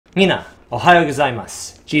Mina, Ohio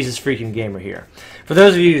gozaimasu. JesusFreakinGamer here. For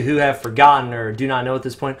those of you who have forgotten or do not know at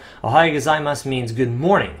this point, Ohio gozaimasu means good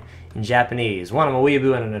morning in Japanese. One, I'm a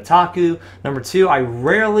weeaboo and an otaku. Number two, I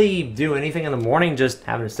rarely do anything in the morning, just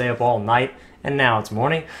having to stay up all night. And now it's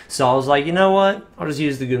morning, so I was like, you know what? I'll just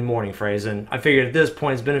use the good morning phrase. And I figured at this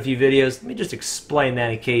point, it's been a few videos. Let me just explain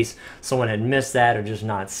that in case someone had missed that or just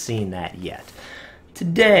not seen that yet.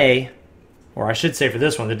 Today, or I should say for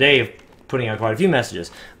this one, the day of putting out quite a few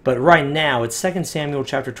messages, but right now it's 2 Samuel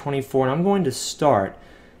chapter 24, and I'm going to start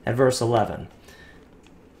at verse 11.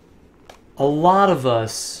 A lot of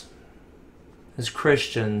us, as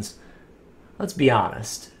Christians, let's be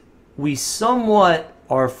honest, we somewhat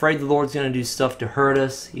are afraid the Lord's going to do stuff to hurt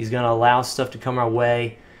us. He's going to allow stuff to come our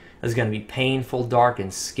way. It's going to be painful, dark,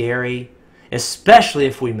 and scary, especially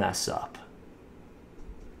if we mess up.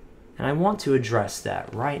 And I want to address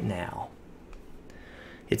that right now.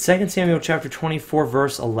 It's 2 Samuel chapter 24,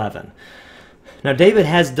 verse 11. Now David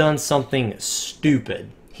has done something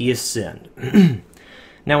stupid. He has sinned.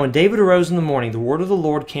 Now when David arose in the morning, the word of the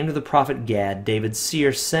Lord came to the prophet Gad, David's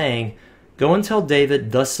seer, saying, Go and tell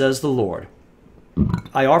David, thus says the Lord,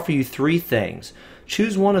 I offer you 3 things.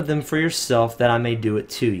 Choose one of them for yourself, that I may do it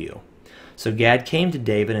to you. So Gad came to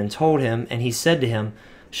David and told him, and he said to him,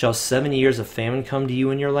 Shall 7 years of famine come to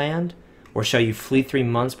you in your land? Or shall you flee 3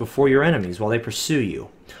 months before your enemies while they pursue you?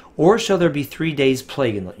 Or shall there be 3 days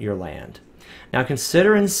plague in your land? Now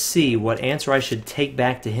consider and see what answer I should take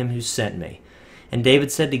back to him who sent me. And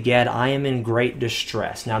David said to Gad, I am in great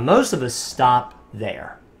distress. Now most of us stop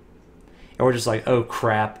there. And we're just like, oh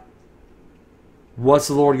crap. What's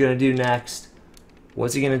the Lord going to do next?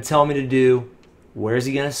 What's he going to tell me to do? Where is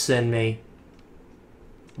he going to send me?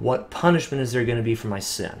 What punishment is there going to be for my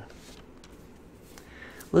sin?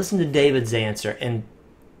 Listen to David's answer, and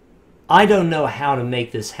I don't know how to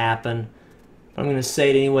make this happen, but I'm going to say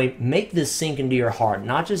it anyway. Make this sink into your heart,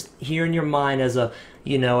 not just here in your mind as a,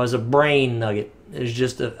 as a brain nugget. It's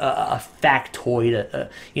just a factoid, a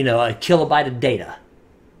kilobyte of data.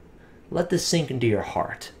 Let this sink into your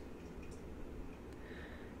heart.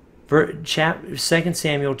 2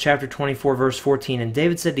 Samuel chapter 24, verse 14, And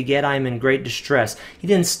David said to Gad, I am in great distress. He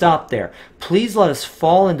didn't stop there. Please let us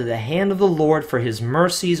fall into the hand of the Lord, for his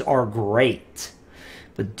mercies are great.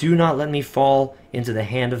 But do not let me fall into the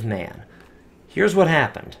hand of man. Here's what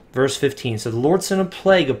happened. Verse 15, So the Lord sent a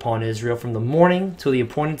plague upon Israel from the morning till the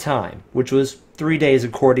appointed time, which was 3 days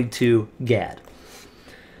according to Gad.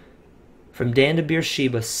 From Dan to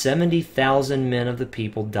Beersheba, 70,000 men of the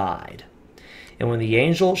people died. And when the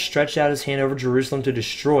angel stretched out his hand over Jerusalem to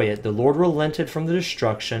destroy it, the Lord relented from the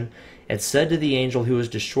destruction and said to the angel who was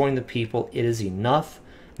destroying the people, It is enough,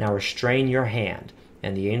 now restrain your hand.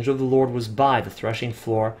 And the angel of the Lord was by the threshing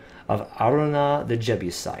floor of Araunah the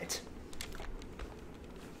Jebusite.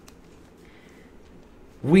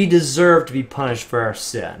 We deserve to be punished for our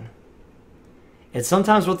sin. And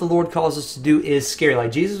sometimes what the Lord calls us to do is scary.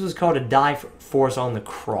 Like Jesus was called to die for us on the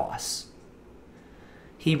cross.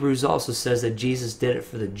 Hebrews also says that Jesus did it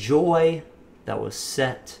for the joy that was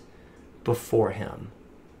set before him.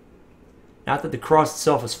 Not that the cross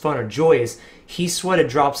itself is fun or joyous. He sweated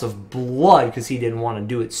drops of blood because he didn't want to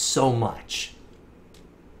do it so much.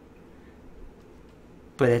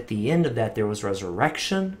 But at the end of that, there was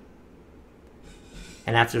resurrection.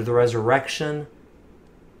 And after the resurrection,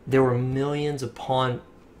 there were millions upon,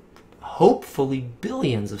 hopefully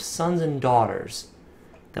billions of sons and daughters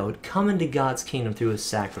that would come into God's kingdom through his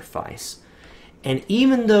sacrifice. And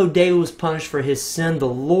even though David was punished for his sin, the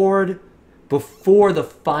Lord, before the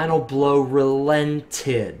final blow,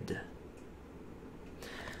 relented.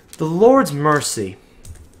 The Lord's mercy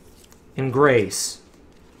and grace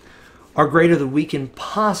are greater than we can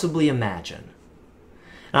possibly imagine.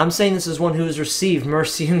 And I'm saying this as one who has received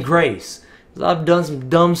mercy and grace. I've done some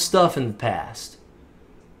dumb stuff in the past.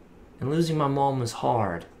 And losing my mom was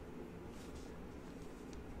hard.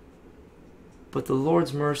 But the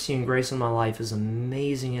Lord's mercy and grace in my life is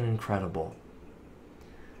amazing and incredible.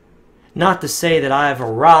 Not to say that I have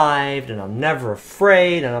arrived and I'm never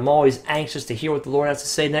afraid and I'm always anxious to hear what the Lord has to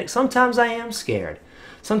say next. Sometimes I am scared.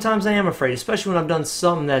 Sometimes I am afraid, especially when I've done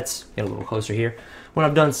something that's, get a little closer here, when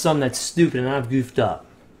I've done something that's stupid and I've goofed up.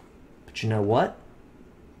 But you know what?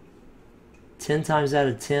 10 times out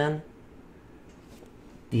of 10,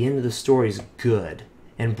 the end of the story is good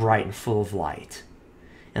and bright and full of light.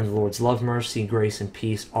 And the Lord's love, mercy, grace, and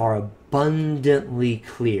peace are abundantly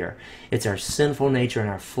clear. It's our sinful nature and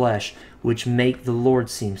our flesh which make the Lord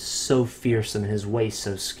seem so fearsome and his ways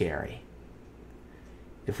so scary.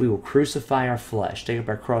 If we will crucify our flesh, take up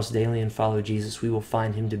our cross daily and follow Jesus, we will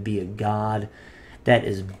find him to be a God that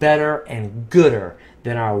is better and gooder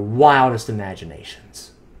than our wildest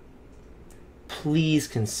imaginations. Please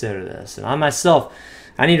consider this. And I myself,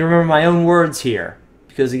 I need to remember my own words here,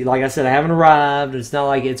 because like I said, I haven't arrived. It's not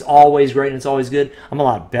like it's always great and it's always good. I'm a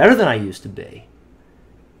lot better than I used to be.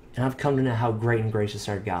 And I've come to know how great and gracious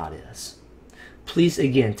our God is. Please,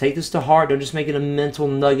 again, take this to heart. Don't just make it a mental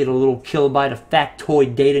nugget, a little kilobyte of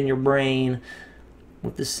factoid data in your brain.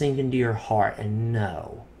 Let this sink into your heart and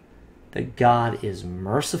know that God is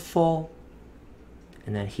merciful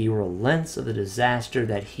and that He relents of the disaster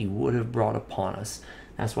that He would have brought upon us.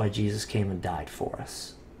 That's why Jesus came and died for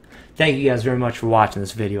us. Thank you guys very much for watching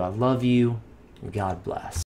this video. I love you, and God bless.